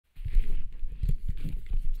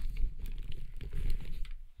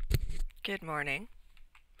Good morning.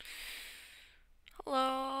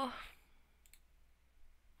 Hello.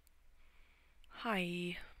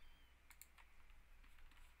 Hi.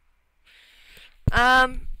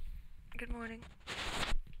 Um, good morning.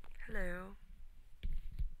 Hello.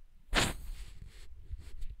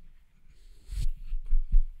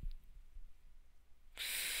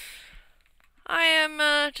 I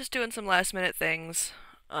am just doing some last minute things.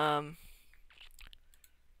 Um,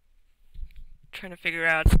 Trying to figure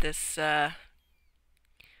out this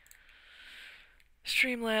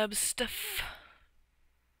Streamlabs stuff.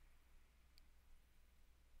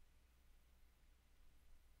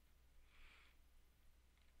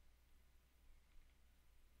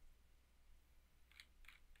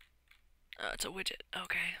 Oh, it's a widget.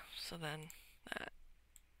 Okay, so then that,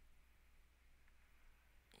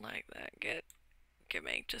 like that, get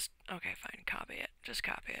make just okay, fine. Copy it. Just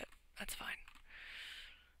copy it. That's fine.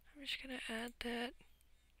 I'm just gonna add that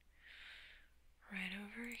right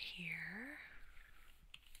over here.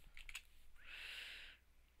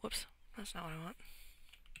 Whoops, that's not what I want.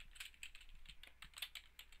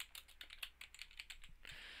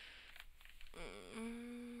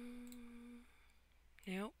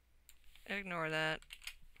 Nope. Ignore that.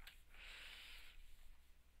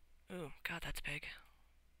 Ooh, God, that's big.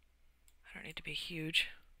 I don't need to be huge.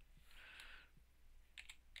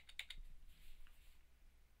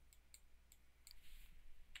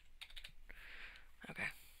 Okay.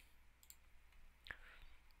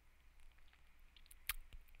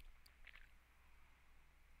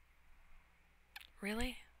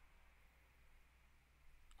 Really?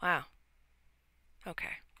 Wow.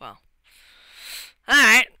 Okay, well.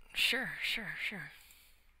 Alright. Sure.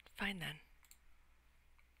 Fine then.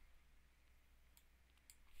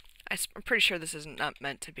 I'm pretty sure this is not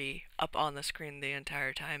meant to be up on the screen the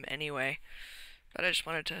entire time anyway. But I just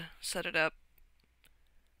wanted to set it up.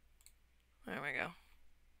 There we go.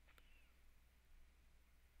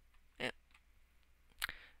 Yep.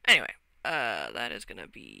 Anyway, that is gonna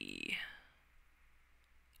be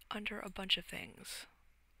under a bunch of things.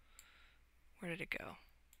 Where did it go?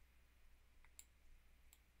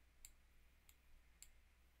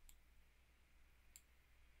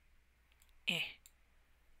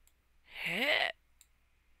 Hit.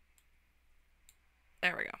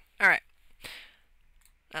 There we go. Alright.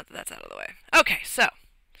 Now that that's out of the way. Okay, so.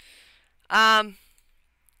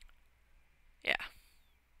 Yeah.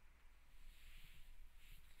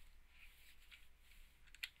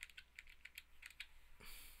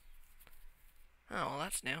 Oh, well,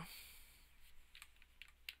 that's new.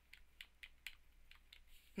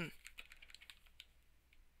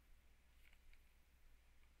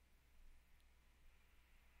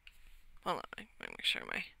 Hold on, let me make sure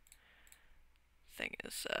my thing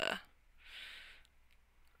is,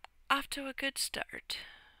 off to a good start.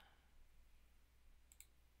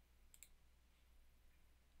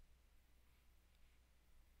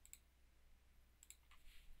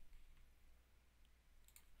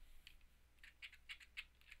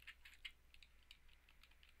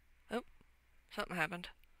 Oh, something happened.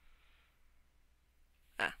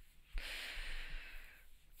 Ah.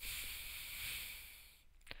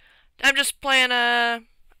 I'm just playing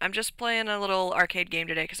a little arcade game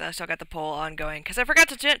today because I still got the poll ongoing. Because I forgot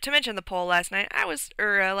to mention the poll last night.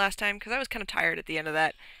 Last time because I was kind of tired at the end of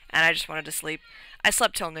that, and I just wanted to sleep. I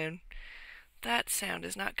slept till noon. That sound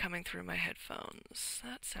is not coming through my headphones.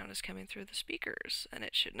 That sound is coming through the speakers, and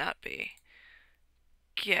it should not be.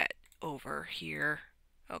 Get over here.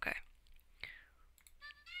 Okay.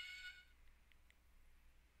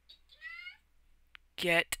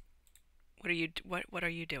 Get. What are you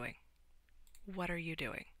doing? What are you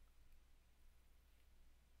doing?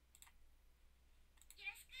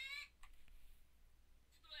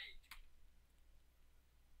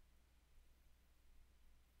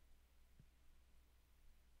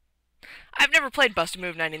 I've never played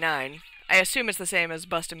Bust-A-Move 99. I assume it's the same as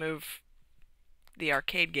Bust-A-Move, the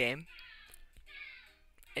arcade game.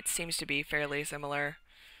 It seems to be fairly similar.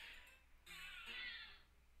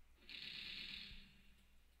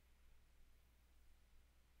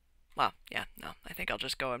 Well, yeah, no. I think I'll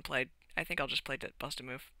just go and play. I think I'll just play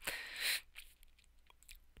Bust-A-Move.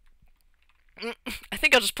 I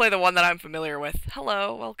think I'll just play the one that I'm familiar with.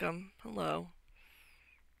 Hello, welcome. Hello.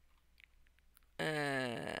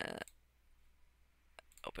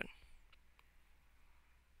 Open.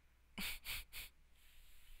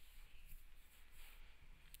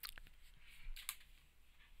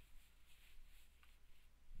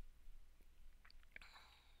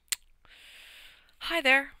 Hi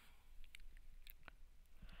there.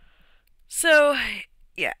 So,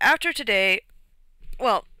 yeah, after today,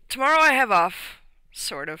 well, tomorrow I have off.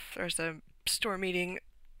 Sort of. There's a store meeting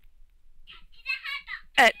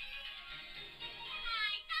at...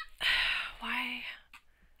 Why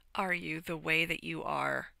are you the way that you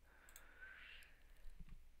are?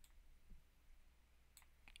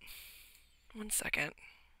 One second.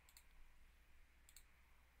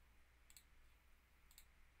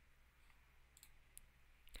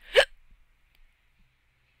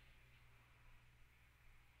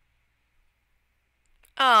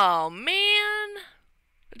 Oh, man.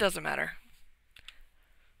 It doesn't matter.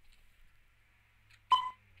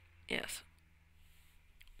 Yes.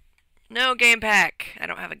 No game pack. I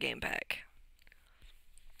don't have a game pack.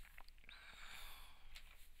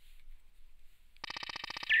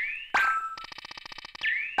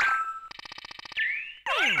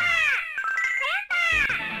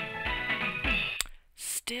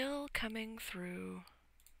 Still coming through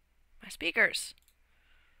my speakers.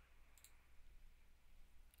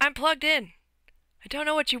 I'm plugged in. I don't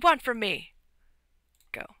know what you want from me.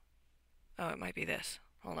 Go. Oh, it might be this.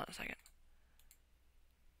 Hold on a second.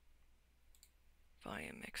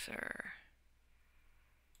 Volume mixer.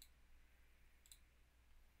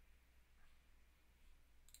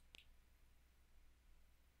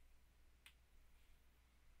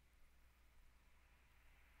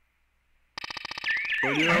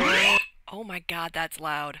 Oh my god, that's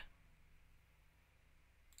loud.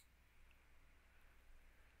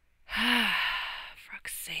 For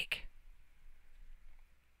fuck's sake.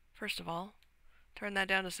 First of all, turn that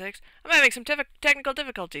down to 6. I'm having some technical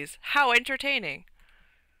difficulties. How entertaining.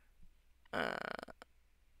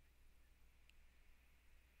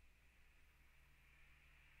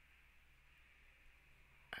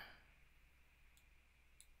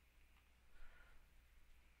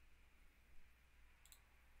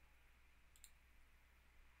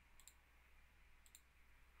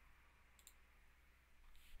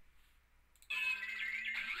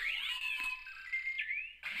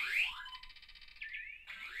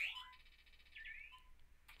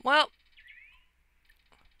 Well,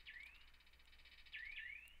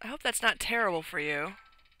 I hope that's not terrible for you.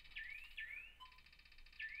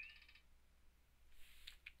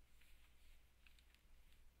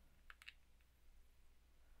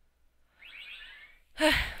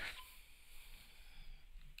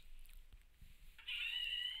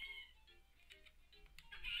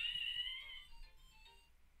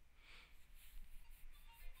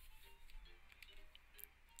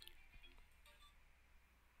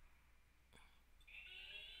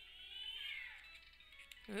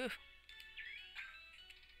 Oof.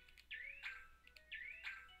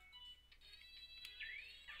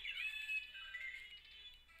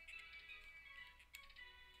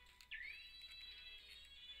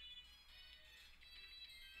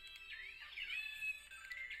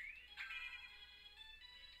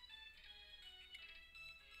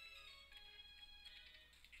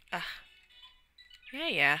 Ugh.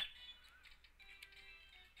 Yeah.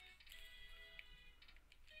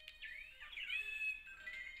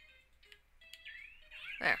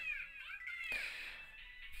 There.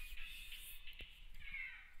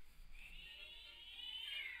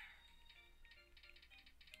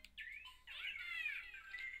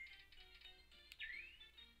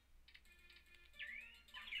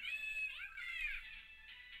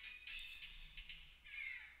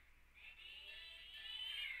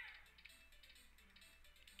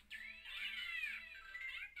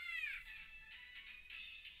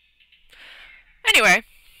 Anyway.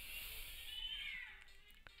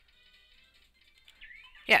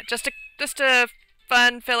 Yeah, just a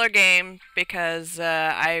fun filler game because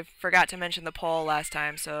I forgot to mention the poll last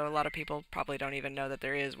time, so a lot of people probably don't even know that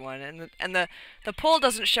there is one, and the poll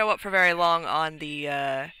doesn't show up for very long on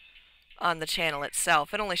the channel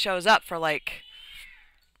itself. It only shows up for like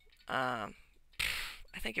I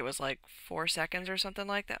think it was like 4 seconds or something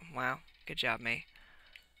like that. Wow, good job, me.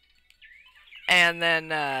 And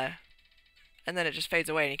then it just fades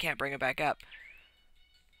away and you can't bring it back up.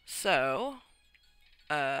 So,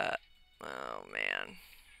 oh man.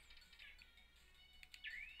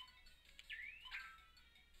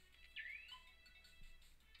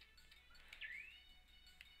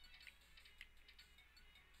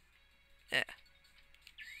 Yeah.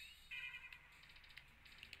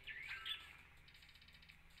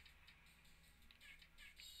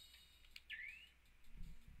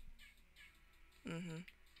 Mhm.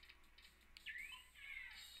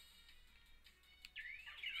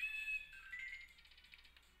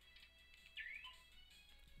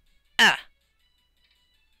 Ah.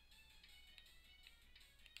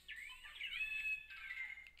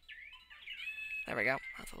 There we go.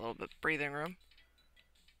 That's a little bit breathing room.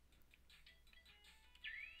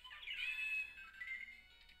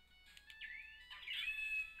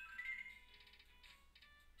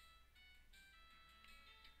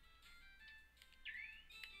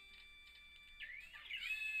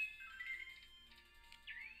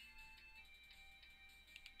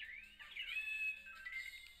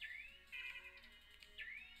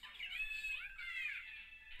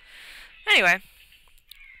 Anyway.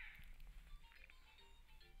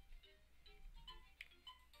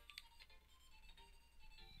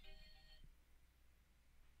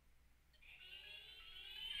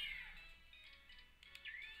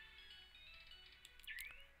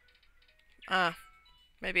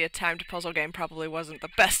 Maybe a timed puzzle game probably wasn't the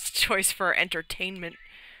best choice for entertainment.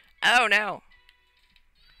 Oh no.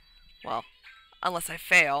 Well, unless I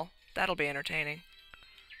fail, that'll be entertaining.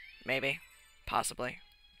 Maybe. Possibly.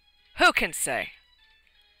 Who can say?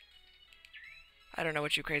 I don't know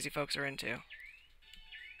what you crazy folks are into.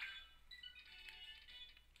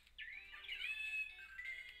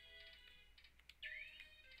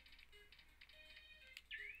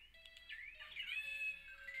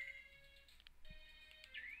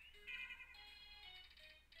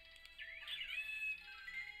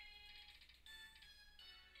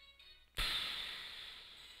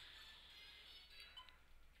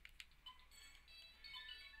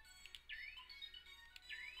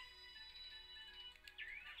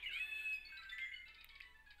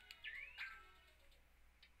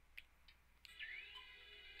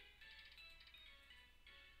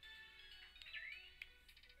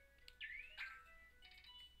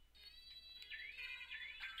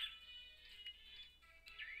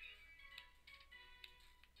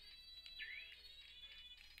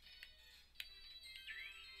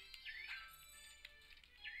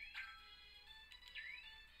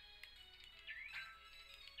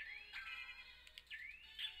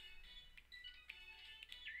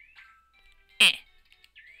 Eh.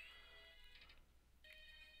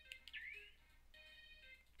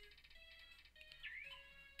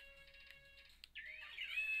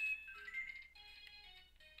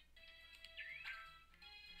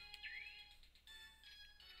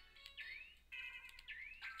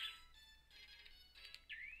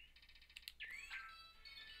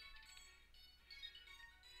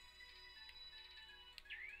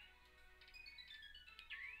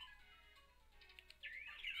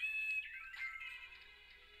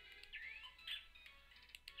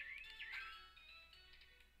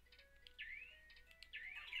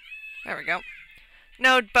 There we go.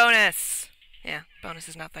 Node bonus! Yeah, bonus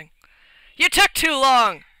is nothing. You took too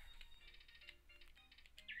long!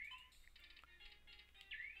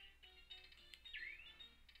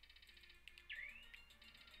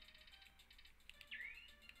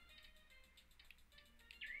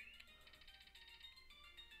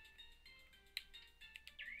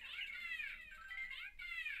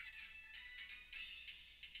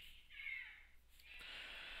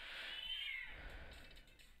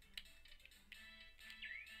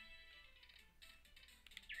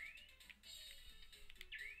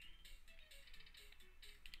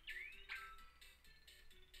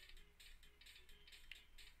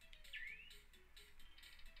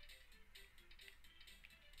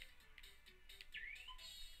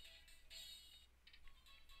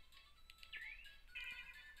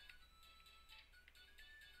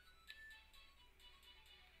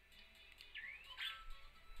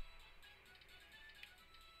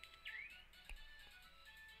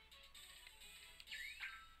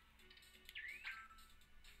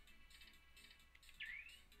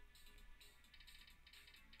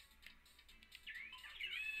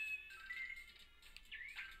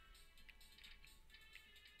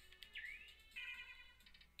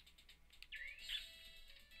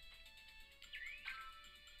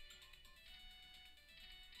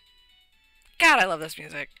 God, I love this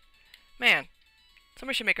music. Man,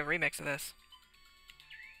 somebody should make a remix of this.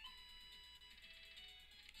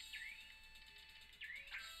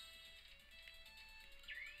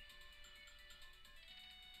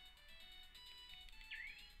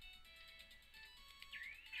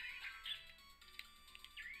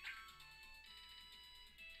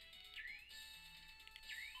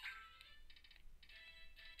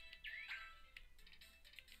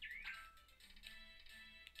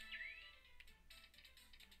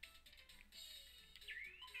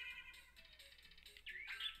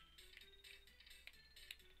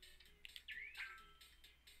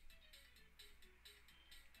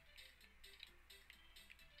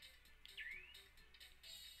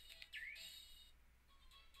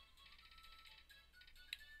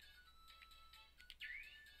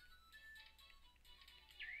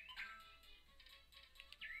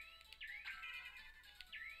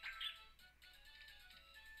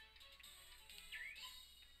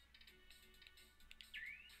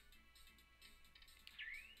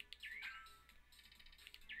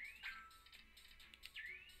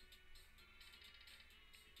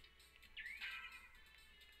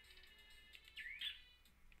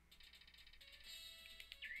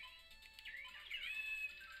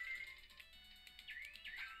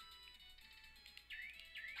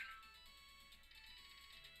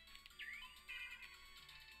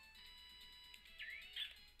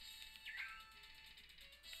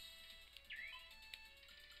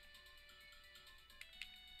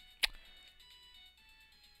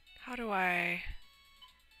 How do I...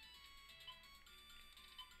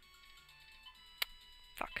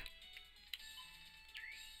 Fuck.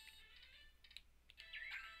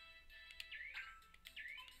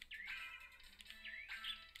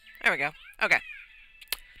 There we go. Okay.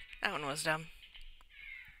 That one was dumb.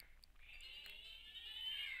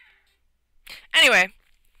 Anyway.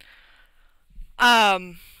 Yeah,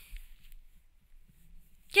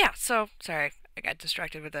 so, sorry. I got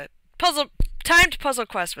distracted with that. Timed puzzle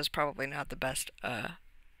quest was probably not the best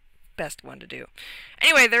one to do.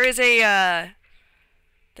 Anyway, there is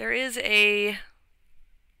a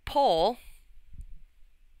poll,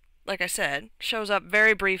 like I said, shows up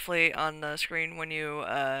very briefly on the screen when you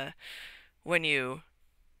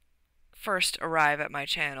first arrive at my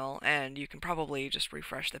channel, and you can probably just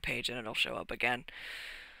refresh the page and it'll show up again.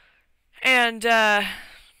 And,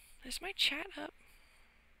 is my chat up?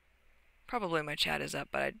 Probably my chat is up,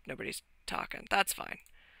 but nobody's talking. That's fine.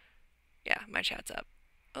 Yeah, my chat's up.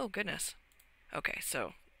 Oh, goodness. Okay,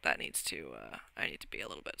 so that needs to, I need to be a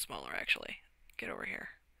little bit smaller, actually. Get over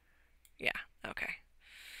here. Yeah, okay.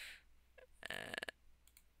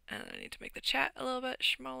 And I need to make the chat a little bit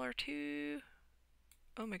smaller, too.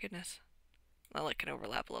 Oh, my goodness. Well, it can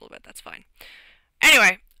overlap a little bit. That's fine.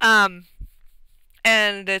 Anyway,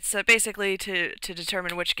 and it's basically to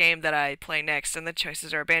determine which game that I play next, and the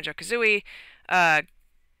choices are Banjo-Kazooie, I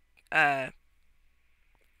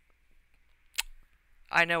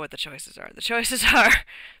know what the choices are. The choices are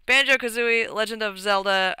Banjo-Kazooie, Legend of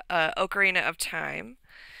Zelda, Ocarina of Time,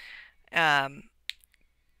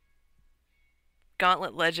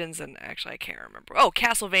 Gauntlet Legends, and actually I can't remember. Oh,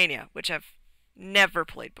 Castlevania, which I've never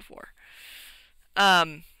played before.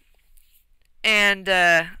 Yeah,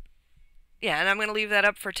 and I'm going to leave that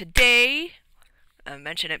up for today.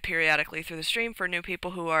 Mention it periodically through the stream for new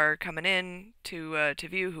people who are coming in to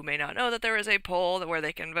view who may not know that there is a poll where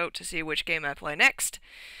they can vote to see which game I play next.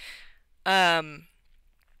 So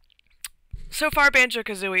far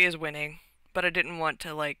Banjo-Kazooie is winning, but I didn't want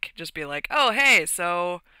to just be like, oh hey,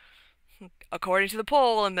 so according to the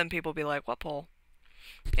poll, and then people be like, what poll?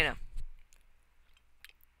 You know.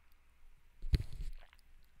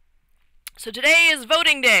 So today is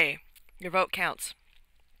voting day. Your vote counts.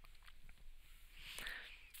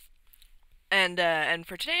 And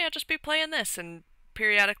for today, I'll just be playing this and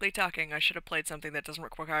periodically talking. I should have played something that doesn't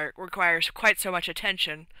requires quite so much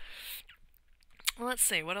attention. Well, let's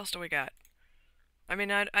see. What else do we got? I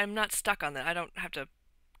mean, I'm not stuck on that. I don't have to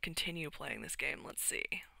continue playing this game. Let's see.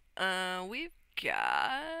 We've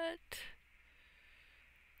got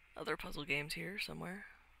other puzzle games here somewhere.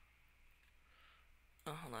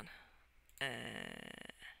 Oh, hold on.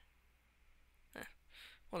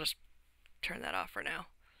 We'll just turn that off for now.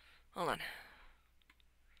 Hold on.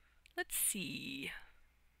 Let's see.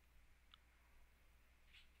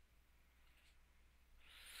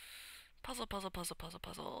 Puzzle.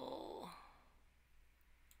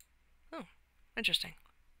 Oh, interesting.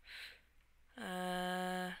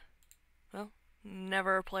 Well,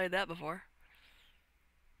 never played that before.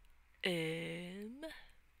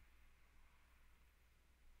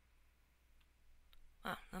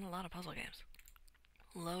 Wow, not a lot of puzzle games.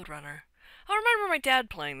 Lode Runner. I remember my dad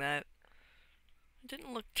playing that. It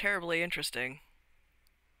didn't look terribly interesting.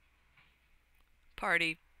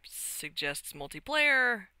 Party suggests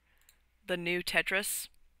multiplayer. The new Tetris.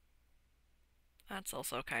 That's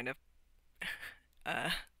also kind of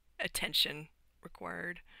attention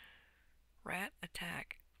required. Rat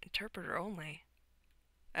attack. Interpreter only.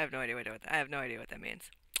 I have no idea what that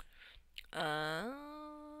means.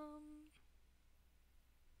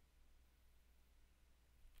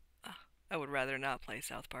 I would rather not play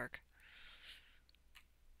South Park.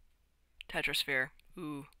 Tetrasphere.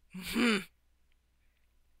 Ooh.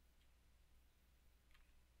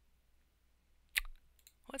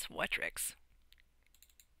 What's Wetrix?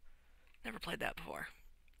 Never played that before.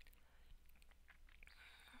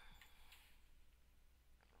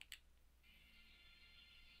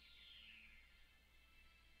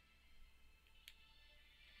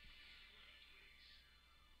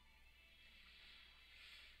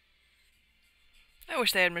 I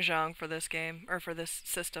wish they had Mahjong for this game, or for this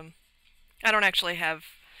system. I don't actually have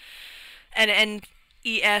an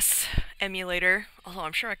NES emulator, although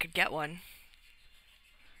I'm sure I could get one.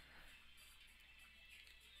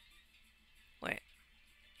 Wait.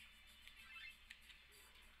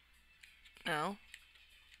 No.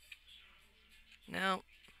 No.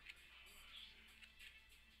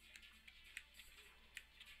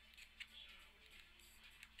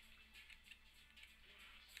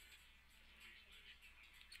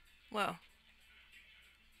 Whoa.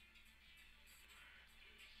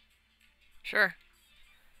 Sure.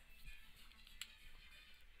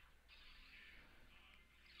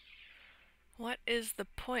 What is the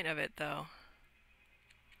point of it, though?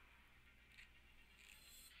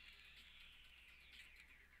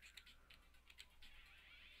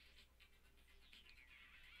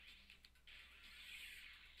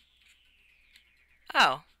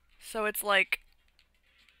 Oh, so it's like...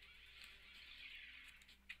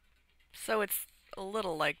 So it's a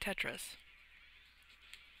little like Tetris.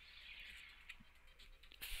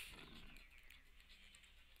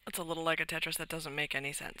 It's a little like a Tetris that doesn't make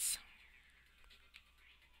any sense.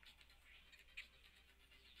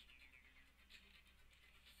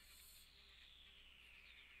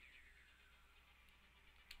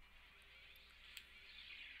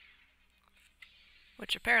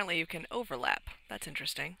 Which apparently you can overlap. That's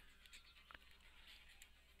interesting.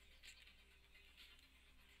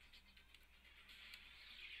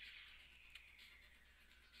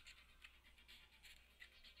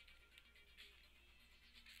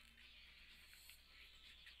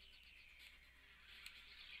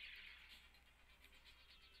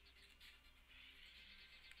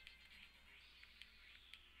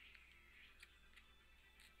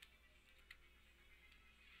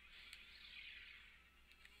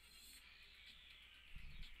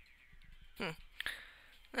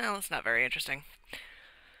 Well, that's not very interesting.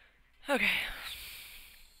 Okay.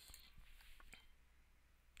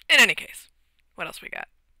 In any case, what else we got?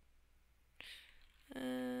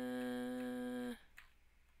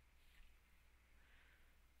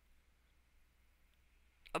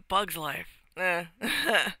 A Bug's Life.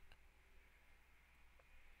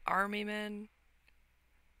 Army Men.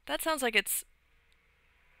 That sounds like it's...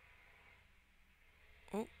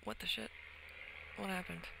 Oh, what the shit? What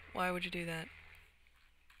happened? Why would you do that?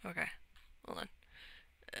 Okay, hold on.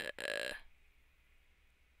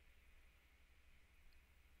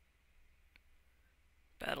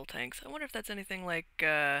 Battle tanks. I wonder if that's anything like,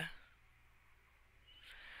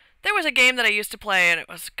 There was a game that I used to play, and it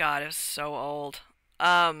was, God, it was so old.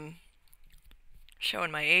 Showing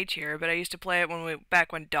my age here, but I used to play it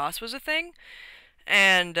back when DOS was a thing.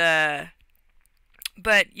 And,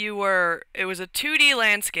 but it was a 2D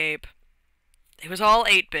landscape. It was all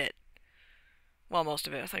 8-bit. Well, most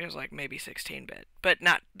of it. I think it was like maybe 16-bit. But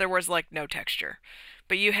there was like no texture.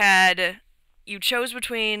 But you chose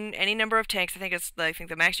between any number of tanks. I think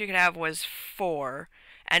the max you could have was 4.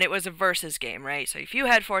 And it was a versus game, right? So if you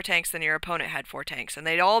had 4 tanks, then your opponent had 4 tanks. And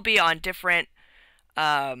they'd all be on different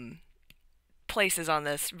places on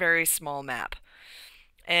this very small map.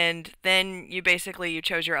 And then you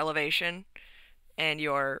chose your elevation and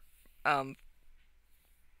your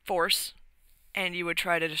force, and you would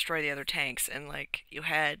try to destroy the other tanks. And like you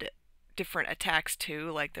had different attacks too.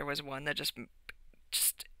 Like there was one that just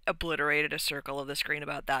obliterated a circle of the screen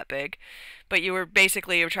about that big. But you were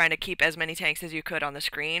trying to keep as many tanks as you could on the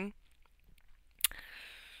screen.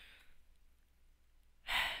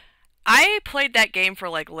 I played that game for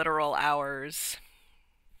like literal hours.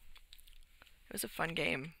 It was a fun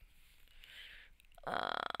game.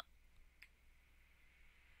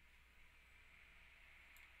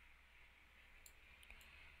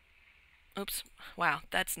 Oops. Wow,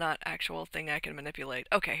 that's not actual thing I can manipulate.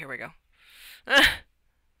 Okay, here we go.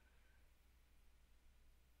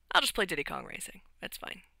 I'll just play Diddy Kong Racing. That's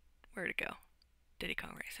fine. Where'd it go? Diddy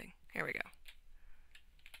Kong Racing. Here we go.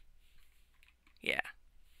 Yeah.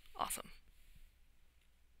 Awesome.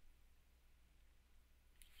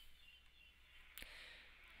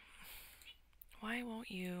 Why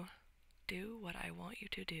won't you do what I want you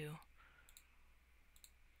to do?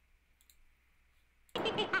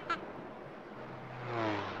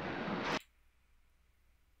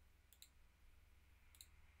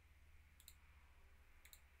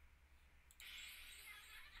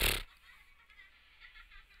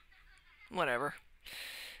 Whatever.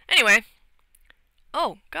 Anyway.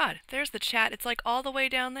 Oh, God. There's the chat. It's like all the way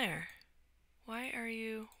down there. Why are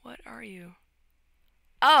you... What are you?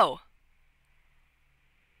 Oh!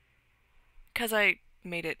 Because I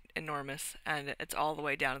made it enormous, and it's all the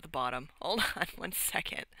way down at the bottom. Hold on 1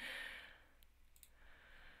 second.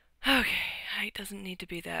 Okay, height doesn't need to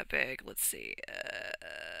be that big. Let's see.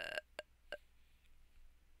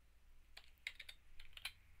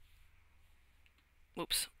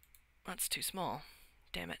 Whoops. That's too small.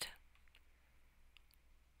 Damn it.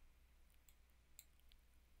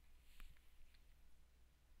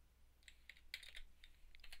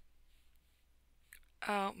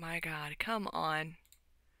 Oh my God, come on.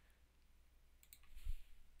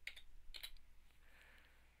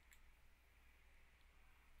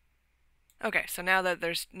 Okay, so now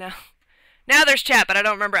there's chat, but I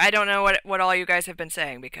don't know what all you guys have been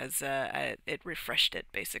saying because it refreshed it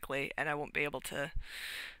basically, and I won't be able to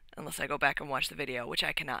unless I go back and watch the video, which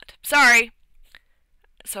I cannot. Sorry.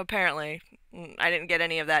 So apparently, I didn't get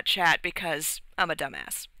any of that chat because I'm a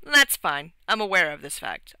dumbass. And that's fine. I'm aware of this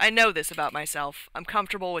fact. I know this about myself. I'm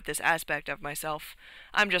comfortable with this aspect of myself.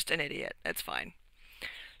 I'm just an idiot. It's fine.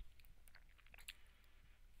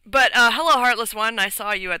 But hello, heartless one. I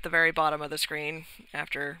saw you at the very bottom of the screen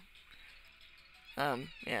after.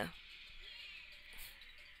 Yeah.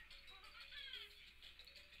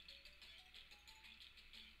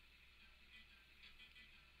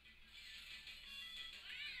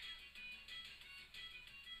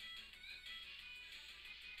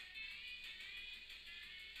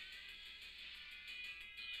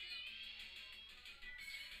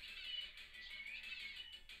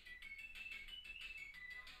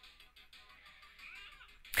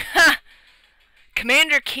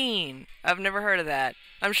 Commander Keen. I've never heard of that.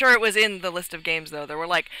 I'm sure it was in the list of games though. There was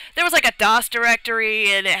like a DOS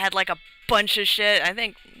directory and it had like a bunch of shit. I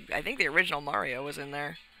think the original Mario was in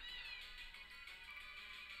there.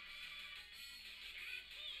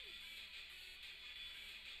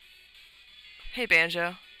 Hey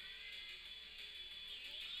Banjo.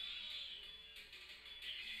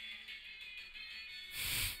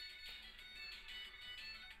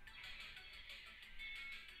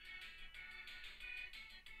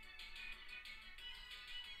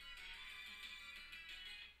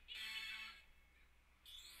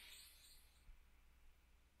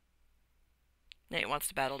 Nate wants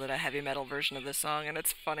to battle to a heavy metal version of this song and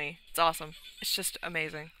it's funny. It's awesome. It's just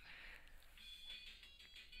amazing.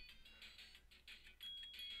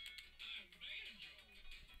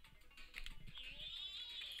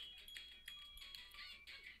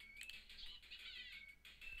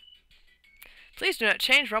 Please do not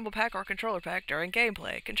change Rumble Pack or Controller Pack during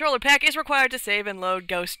gameplay. Controller Pack is required to save and load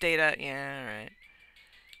ghost data. Yeah, alright.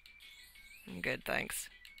 I'm good, thanks.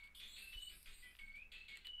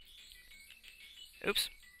 Oops.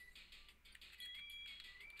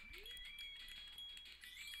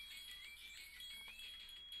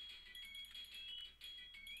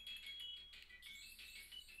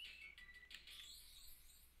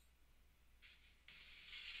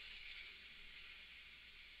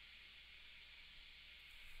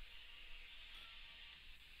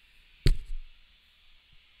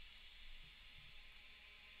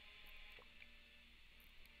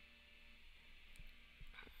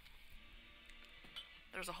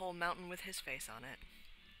 There's a whole mountain with his face on it.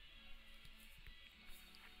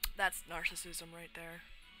 That's narcissism right there.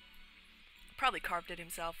 Probably carved it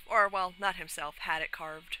himself. Or, well, not himself, had it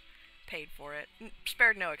carved. Paid for it.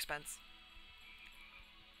 Spared no expense.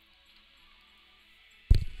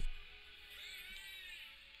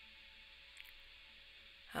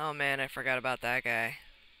 Oh man, I forgot about that guy.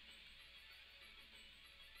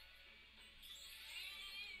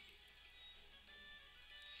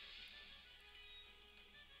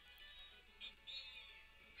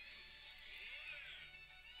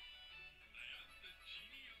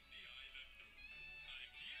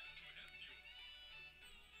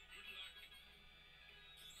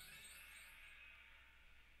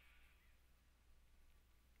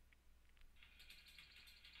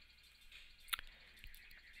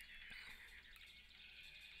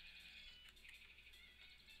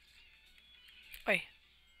 Wait.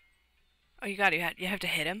 Oh, you got it. You have to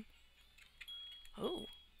hit him? Oh.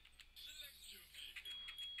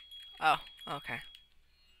 Oh, okay.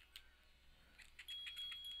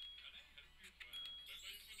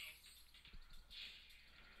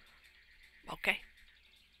 Okay.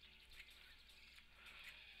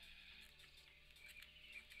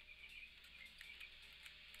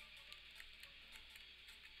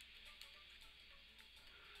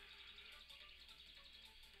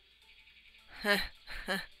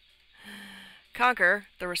 Conker,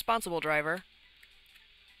 the responsible driver,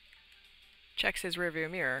 checks his rearview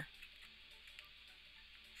mirror.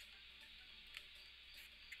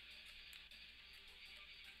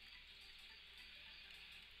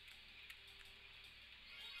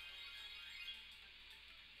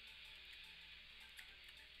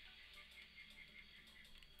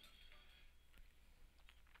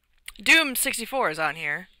 Doom 64 is on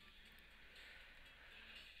here.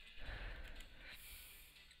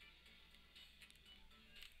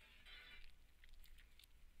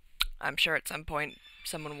 I'm sure at some point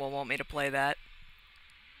someone will want me to play that.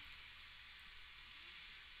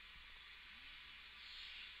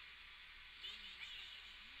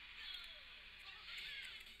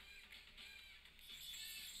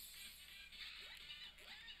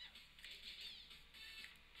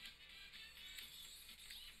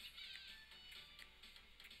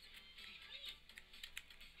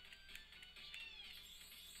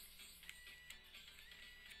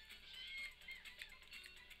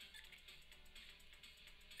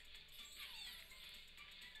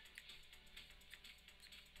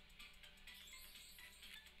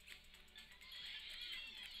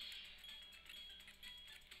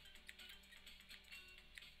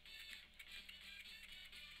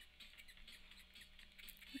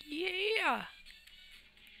 Yeah.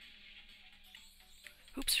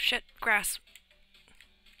 Oops, shit, grass.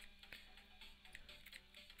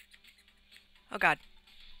 Oh god.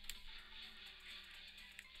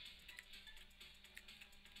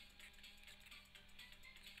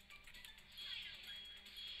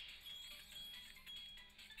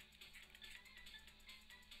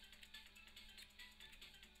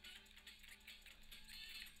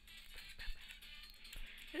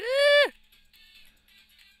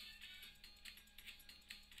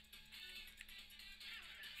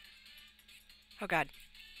 Oh god.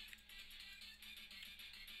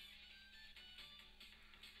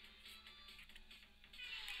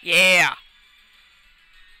 Yeah.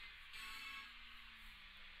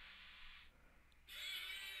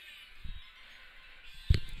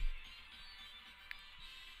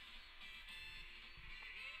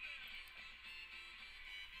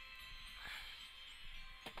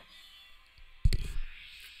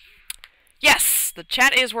 Yes! The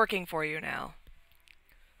chat is working for you now.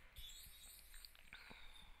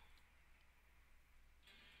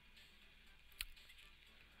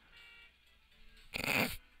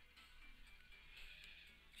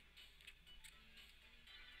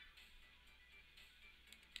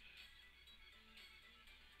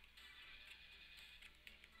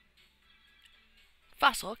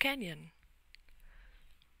 Fossil Canyon.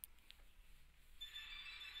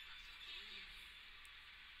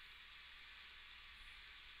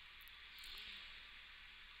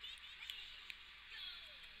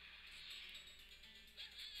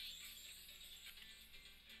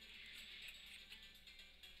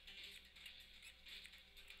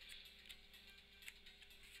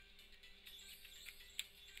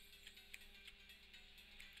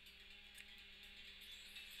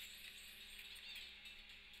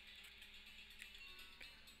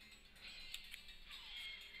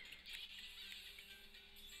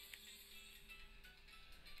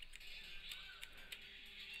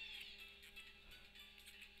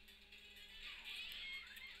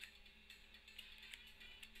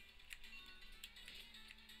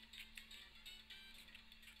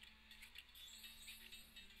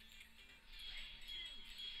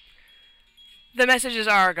 The messages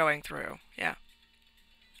are going through. Yeah.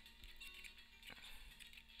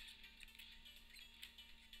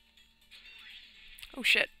 Oh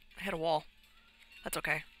shit. I hit a wall. That's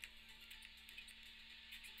okay.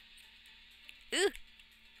 Ugh.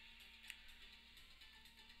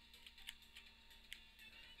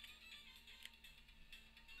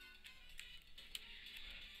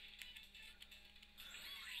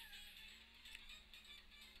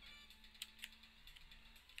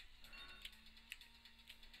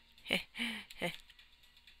 Heh, heh.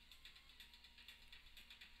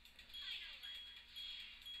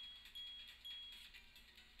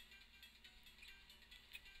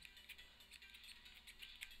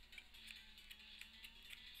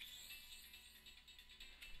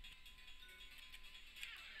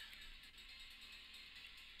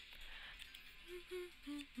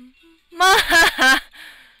 Ma!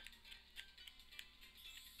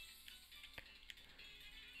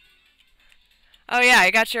 Oh yeah,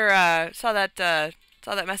 I got your saw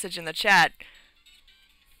that message in the chat.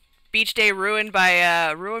 Beach day ruined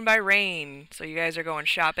by rain. So you guys are going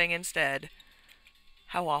shopping instead.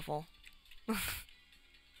 How awful.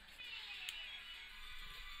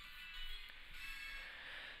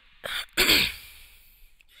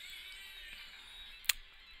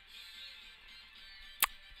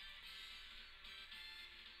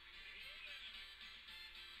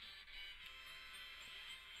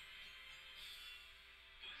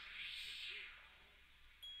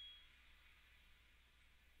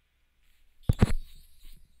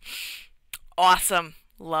 Awesome.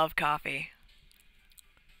 Love coffee.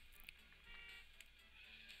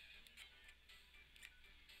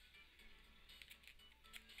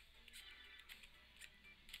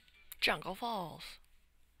 Jungle Falls.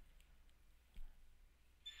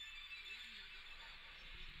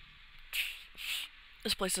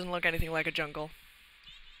 This place doesn't look anything like a jungle.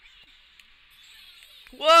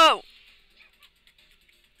 Whoa!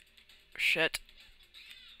 Shit.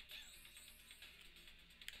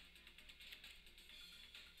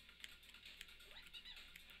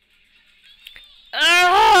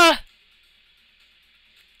 Ah!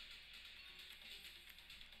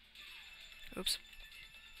 Oops.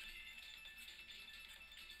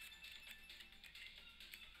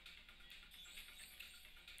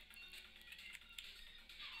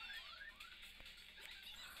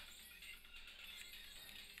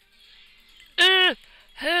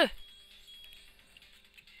 Huh.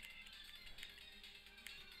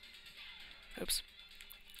 Oops.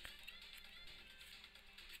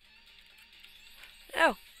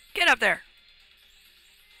 Oh, get up there.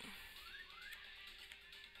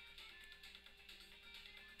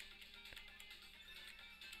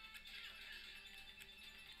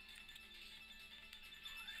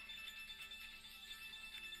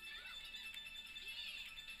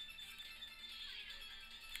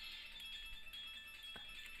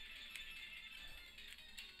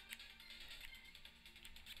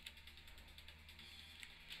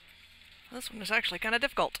 This one is actually kind of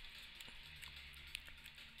difficult.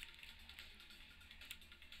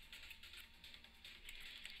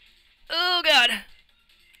 Oh god.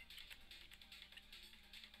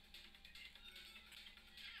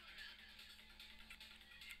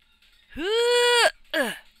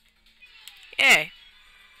 Yay.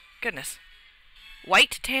 Goodness.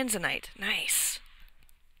 White tanzanite. Nice.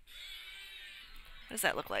 What does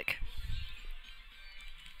that look like?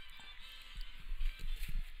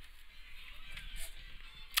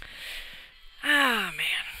 Ah, man.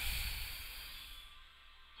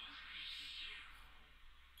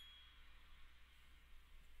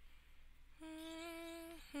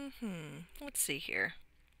 Let's see here.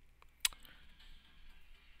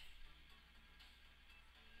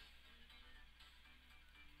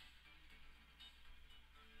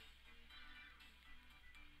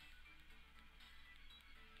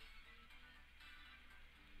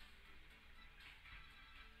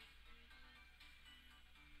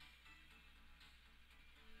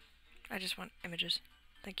 I just want images.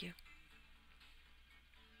 Thank you.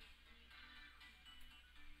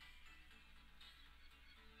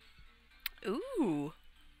 Ooh.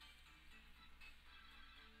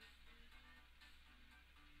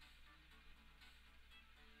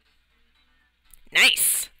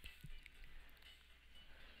 Nice.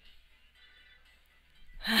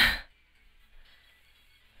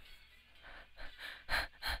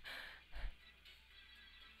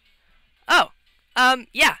 Oh.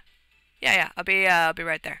 Yeah. Yeah. I'll be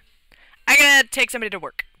right there. I gotta take somebody to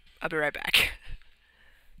work. I'll be right back.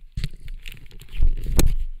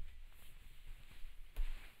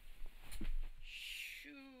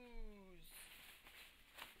 Shoes.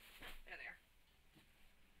 There.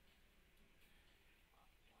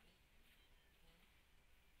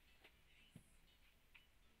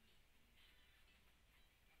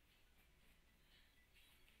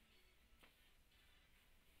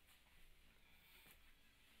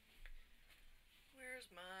 Where's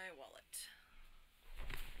my wallet?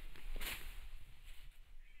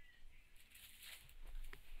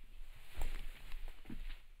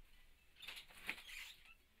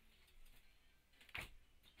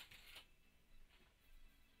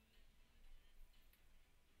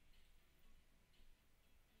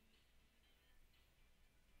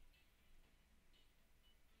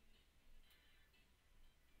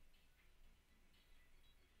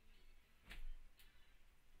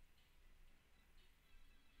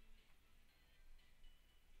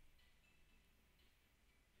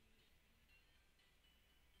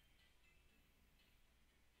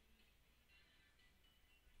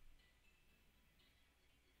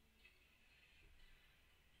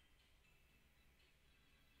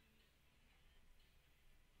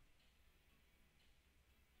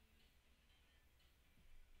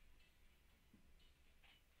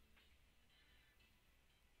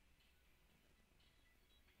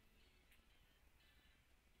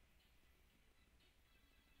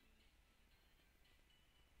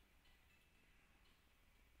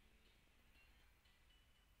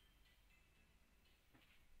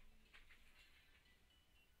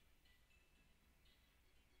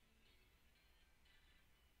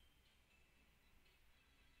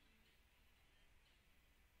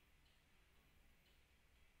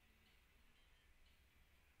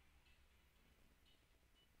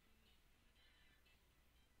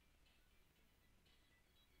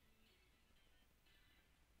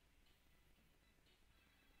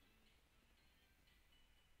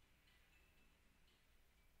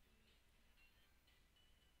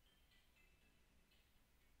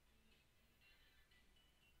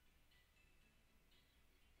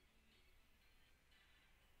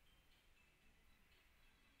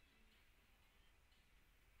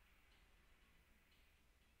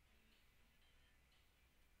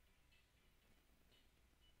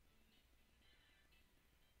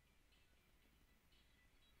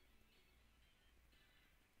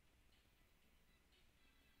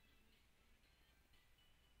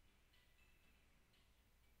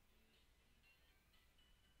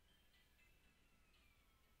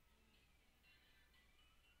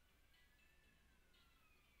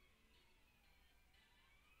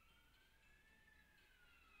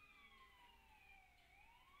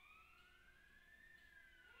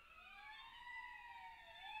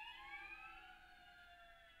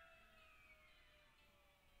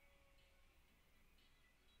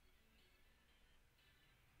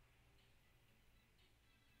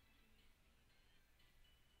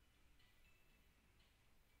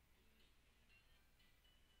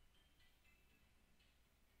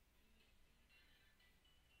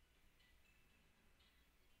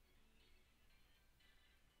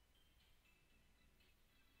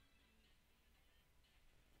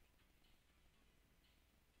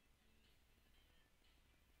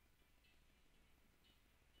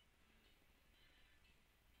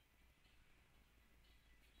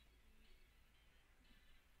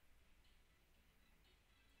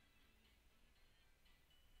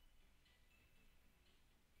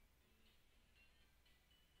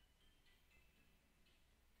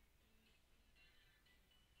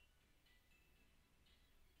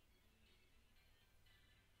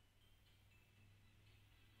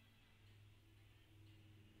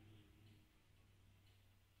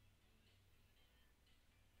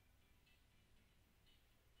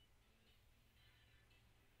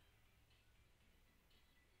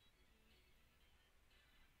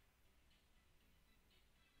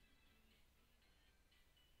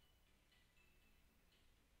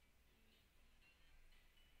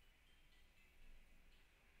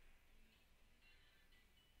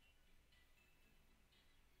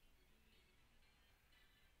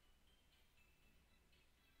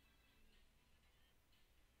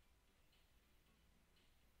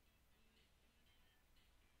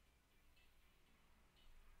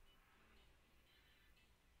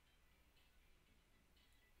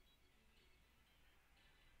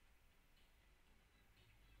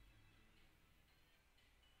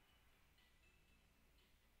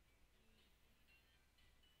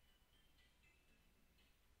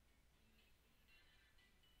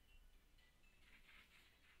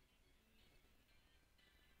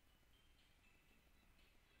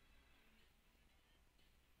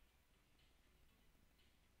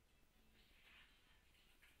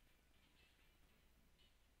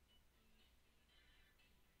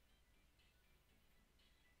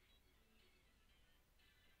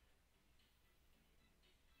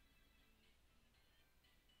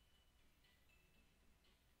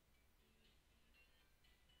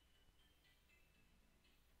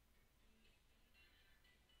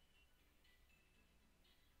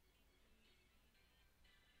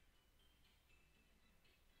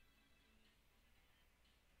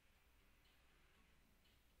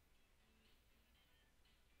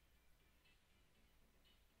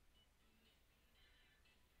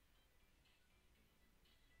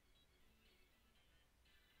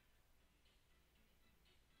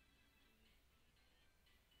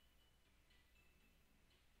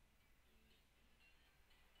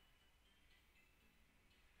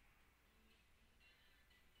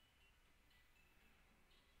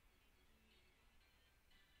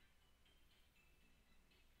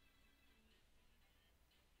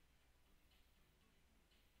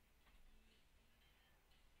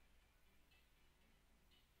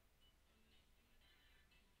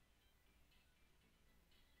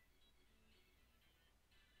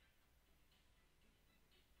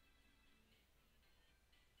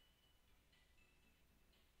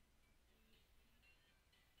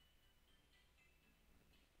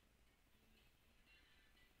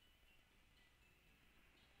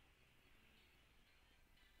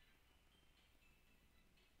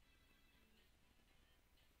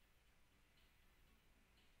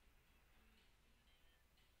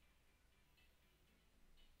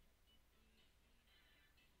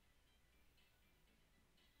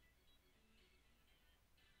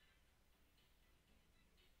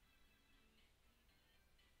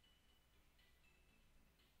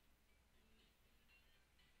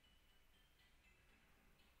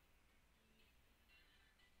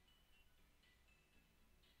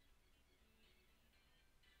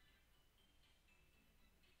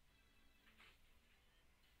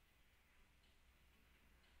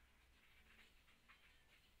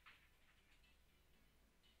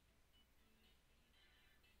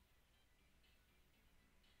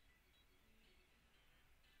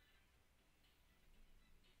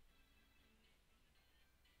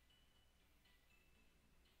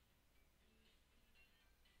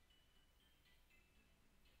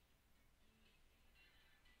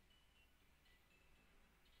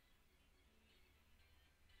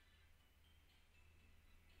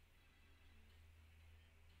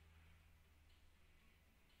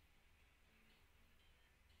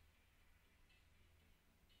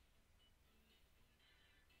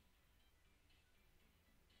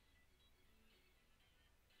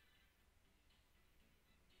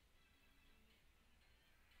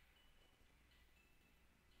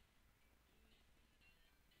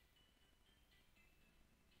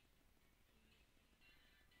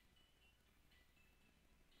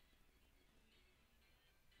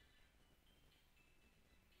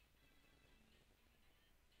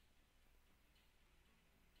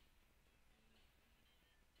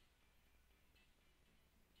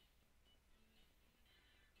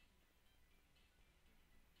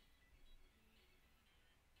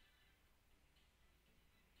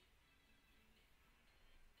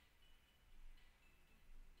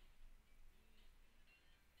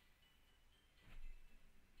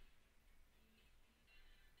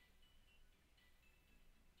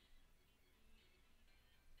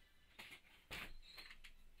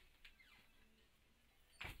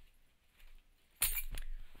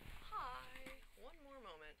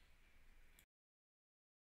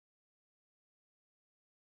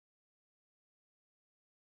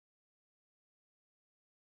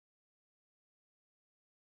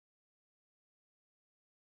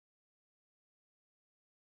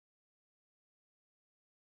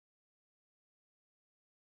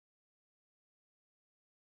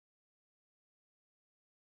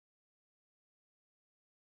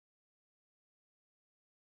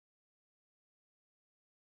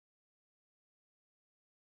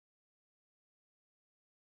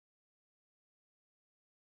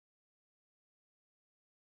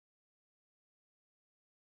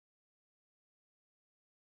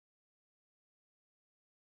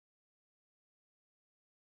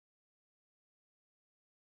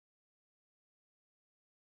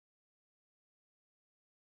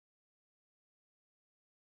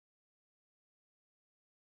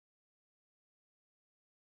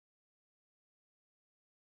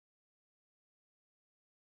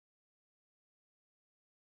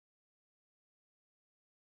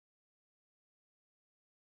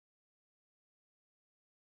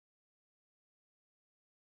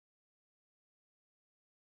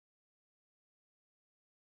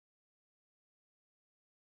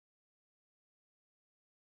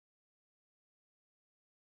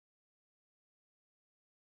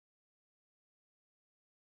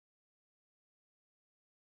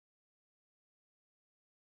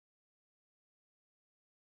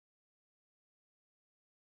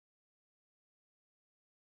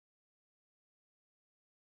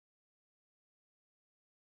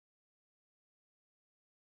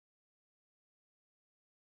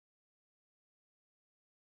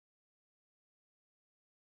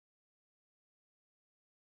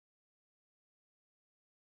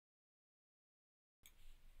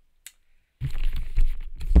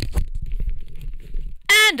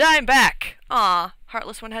 And I'm back! Aw,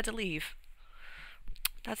 Heartless One had to leave.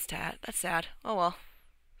 That's sad. That's sad. Oh well.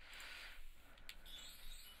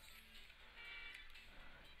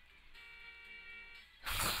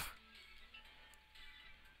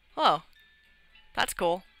 Oh, that's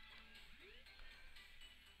cool.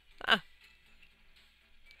 Ah.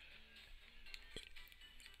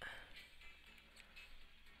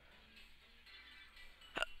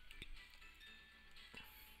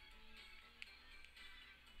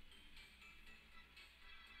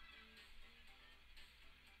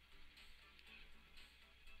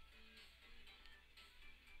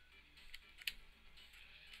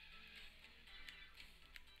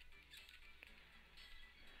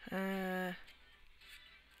 Uh...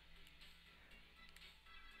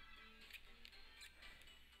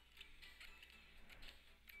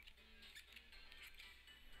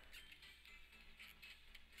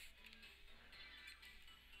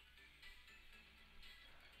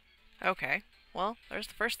 Okay. Well, there's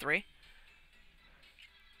the first three.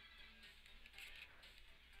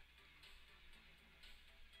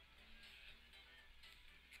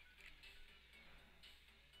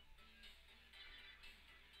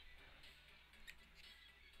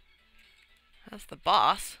 That's the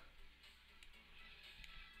boss.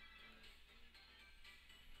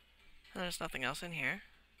 There's nothing else in here.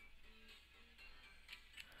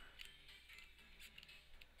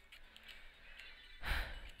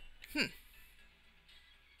 Hmm.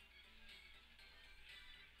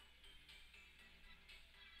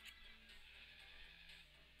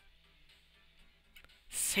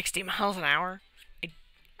 60 miles an hour?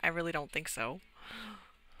 I really don't think so.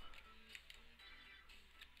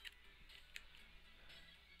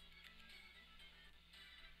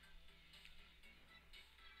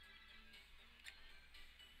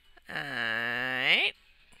 Alright.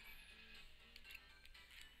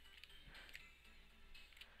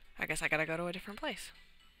 I guess I gotta go to a different place.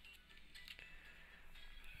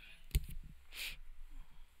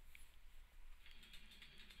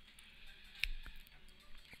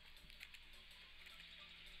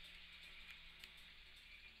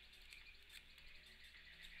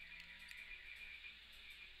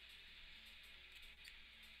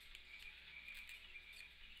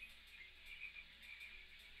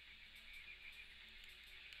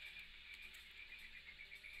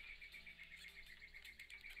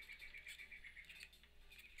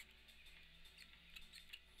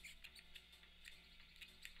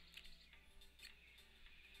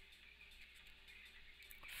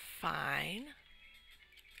 Fine.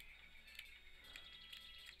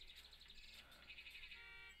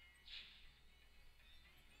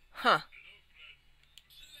 Huh.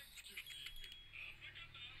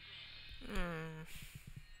 Hmm.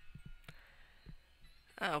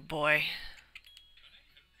 Oh boy.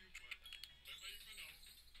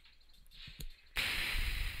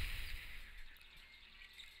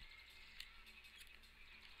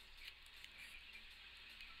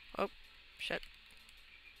 Oh, shit.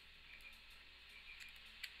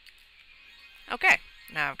 Okay,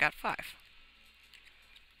 now I've got 5.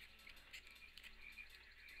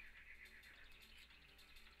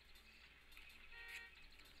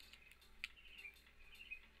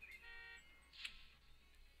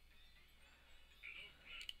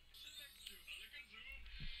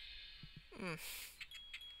 Hmm.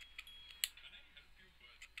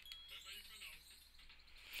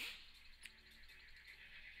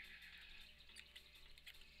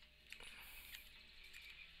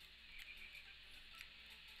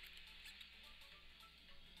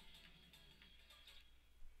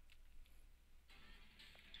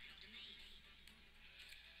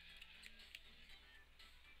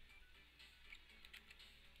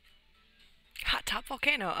 Hot top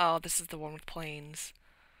volcano. Oh, this is the one with planes.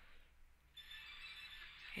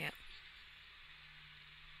 Yeah.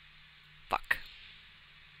 Fuck.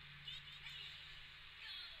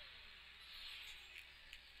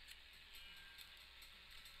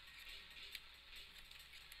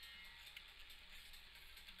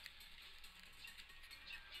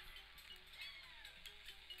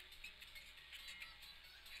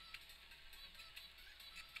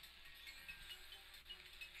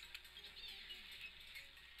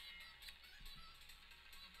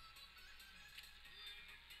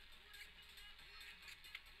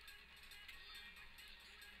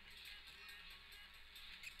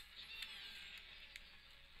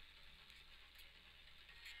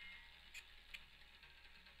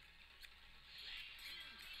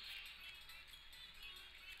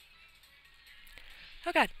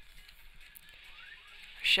 Oh god.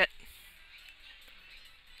 Shit.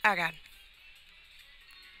 Oh god.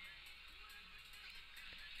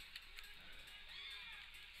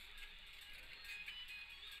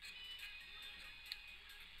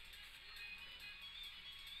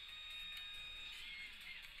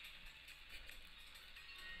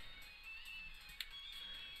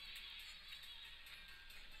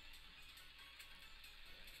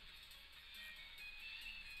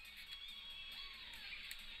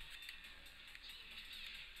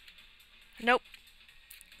 Nope.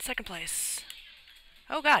 Second place.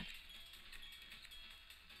 Oh god.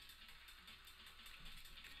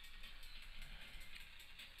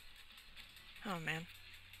 Oh man.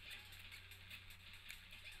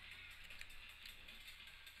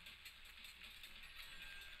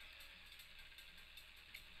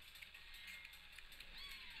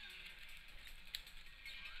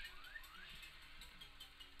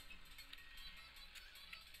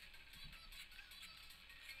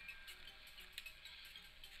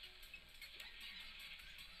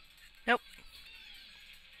 Nope.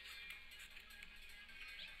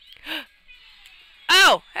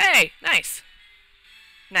 Oh, hey, nice.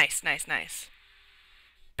 Nice, nice, nice.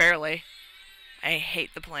 Barely. I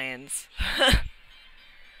hate the planes.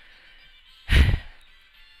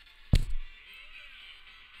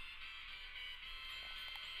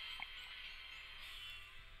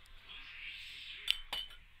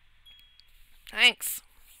 Thanks.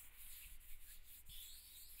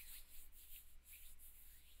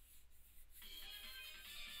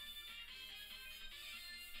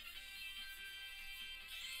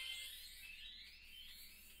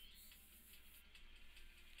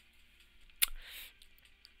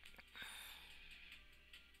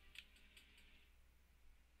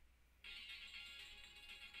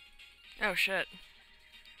 Oh shit.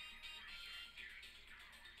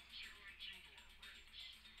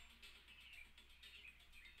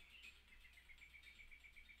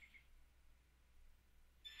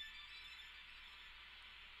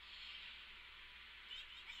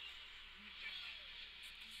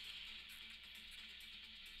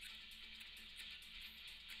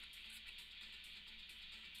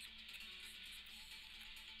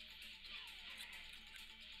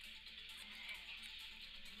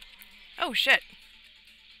 Oh shit.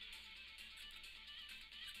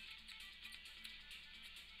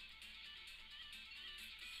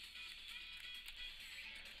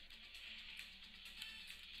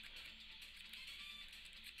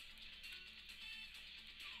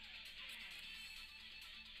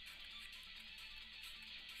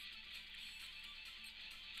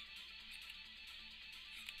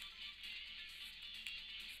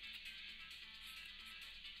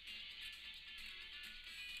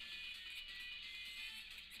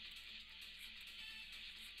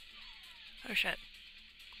 Oh shit.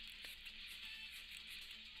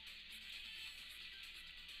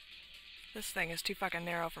 This thing is too fucking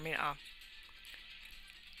narrow for me to... Oh.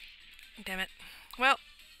 Damn it. Well.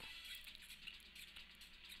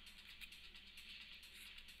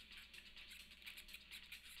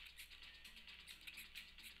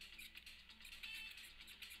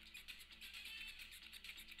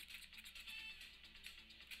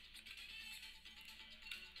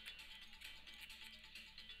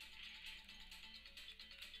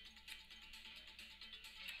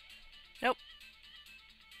 Nope.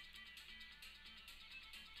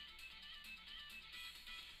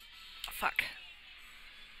 Fuck.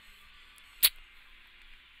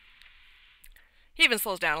 He even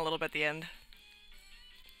slows down a little bit at the end.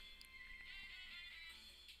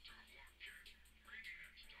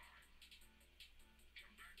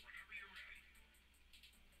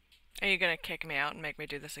 Are you gonna kick me out and make me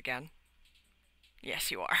do this again?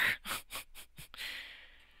 Yes, you are.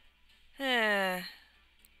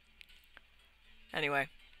 Anyway.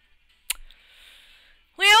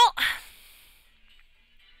 Well.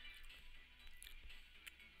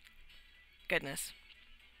 Goodness.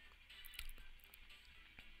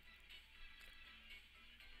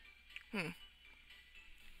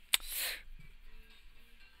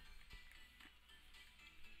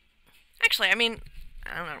 Actually, I mean,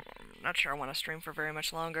 I don't know. I'm not sure I want to stream for very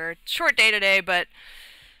much longer. Short day today, but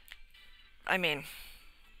I mean,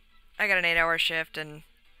 I got an 8-hour shift, and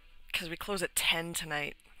because we close at 10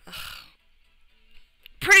 tonight. Ugh.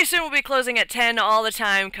 Pretty soon we'll be closing at 10 all the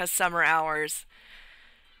time because summer hours.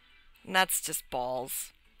 And that's just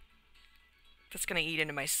balls. That's gonna eat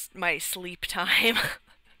into my sleep time.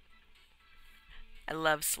 I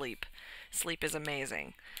love sleep. Sleep is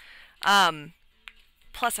amazing.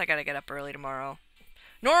 Plus I gotta get up early tomorrow.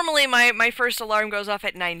 Normally my first alarm goes off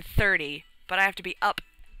at 9:30, but I have to be up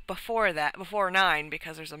before 9,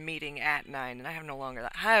 because there's a meeting at 9, and I have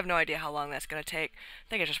no idea how long that's gonna take. I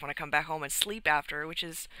think I just want to come back home and sleep after, which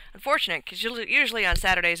is unfortunate, because usually on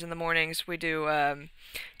Saturdays in the mornings we do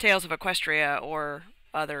Tales of Equestria or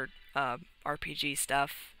other RPG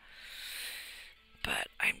stuff. But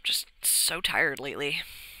I'm just so tired lately,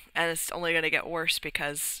 and it's only gonna get worse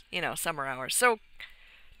because, you know, summer hours. So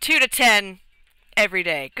 2 to 10 every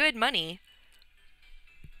day. Good money,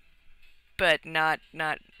 but not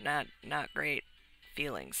great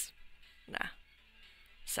feelings. Nah.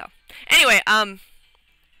 So, anyway,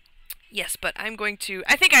 yes, but I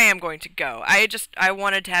think I am going to go. I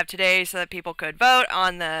wanted to have today so that people could vote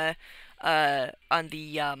on the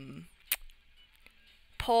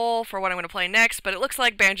poll for what I'm going to play next, but it looks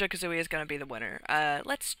like Banjo-Kazooie is going to be the winner.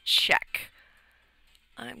 Let's check.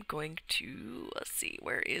 I'm going to, let's see,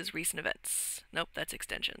 where is recent events? Nope, that's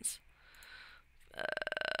extensions.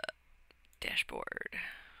 Dashboard.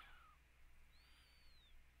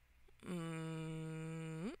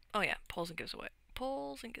 Oh yeah, polls and gives away.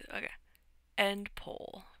 Okay. End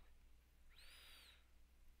poll.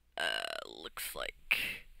 Looks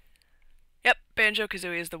like... Yep,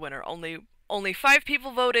 Banjo-Kazooie is the winner. Only 5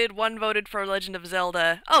 people voted, 1 voted for Legend of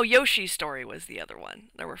Zelda. Oh, Yoshi's Story was the other one.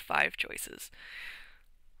 There were 5 choices.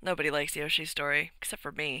 Nobody likes Yoshi's Story, except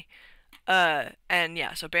for me. And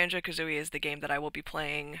yeah, so Banjo-Kazooie is the game that I will be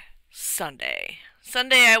playing Sunday.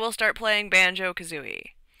 Sunday I will start playing Banjo-Kazooie.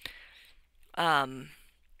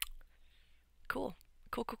 Cool.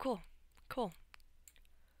 Cool.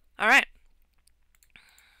 Alright.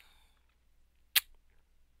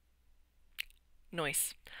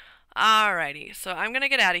 Nice. Alrighty, so I'm gonna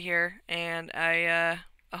get out of here, and I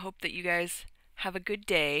hope that you guys have a good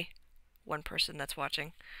day. One person that's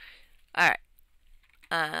watching. Alright.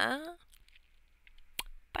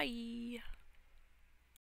 Bye.